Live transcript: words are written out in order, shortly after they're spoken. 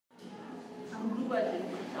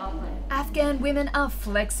Afghan women are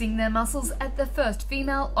flexing their muscles at the first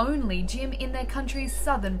female-only gym in their country's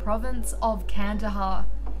southern province of Kandahar.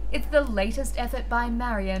 It's the latest effort by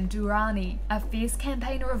Maryam Durrani, a fierce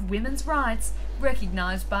campaigner of women's rights,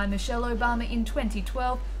 recognised by Michelle Obama in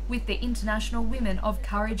 2012 with the International Women of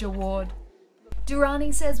Courage Award.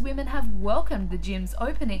 Durrani says women have welcomed the gym's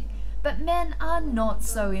opening, but men are not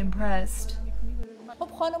so impressed.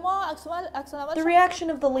 The reaction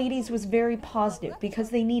of the ladies was very positive because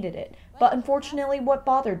they needed it, but unfortunately what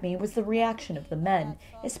bothered me was the reaction of the men,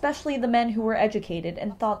 especially the men who were educated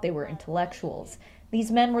and thought they were intellectuals. These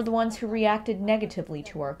men were the ones who reacted negatively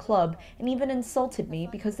to our club and even insulted me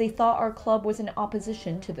because they thought our club was in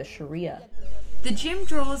opposition to the Sharia. The gym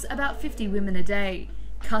draws about 50 women a day.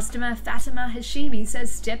 Customer Fatima Hashimi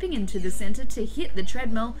says stepping into the centre to hit the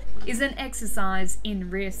treadmill is an exercise in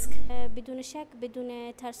risk.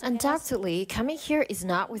 Undoubtedly, coming here is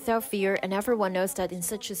not without fear, and everyone knows that in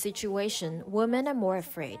such a situation, women are more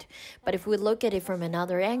afraid. But if we look at it from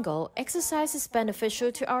another angle, exercise is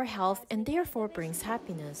beneficial to our health and therefore brings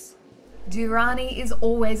happiness. Durrani is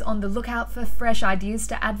always on the lookout for fresh ideas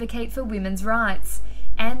to advocate for women's rights.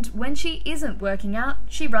 And when she isn't working out,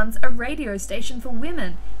 she runs a radio station for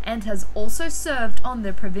women and has also served on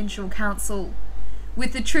the provincial council.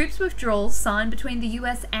 With the troops withdrawal signed between the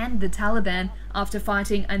US and the Taliban after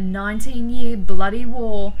fighting a 19-year bloody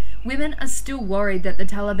war, women are still worried that the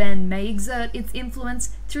Taliban may exert its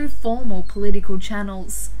influence through formal political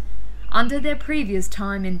channels. Under their previous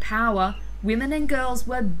time in power, women and girls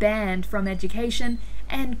were banned from education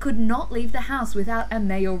and could not leave the house without a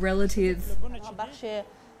male relative.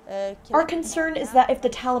 Our concern is that if the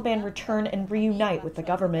Taliban return and reunite with the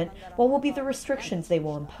government, what will be the restrictions they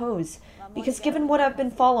will impose? Because given what I've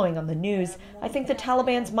been following on the news, I think the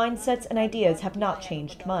Taliban's mindsets and ideas have not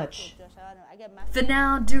changed much. For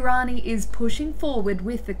now, Durrani is pushing forward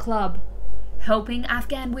with the club, helping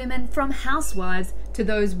Afghan women from housewives to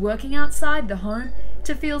those working outside the home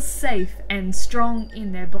to feel safe and strong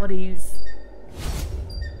in their bodies.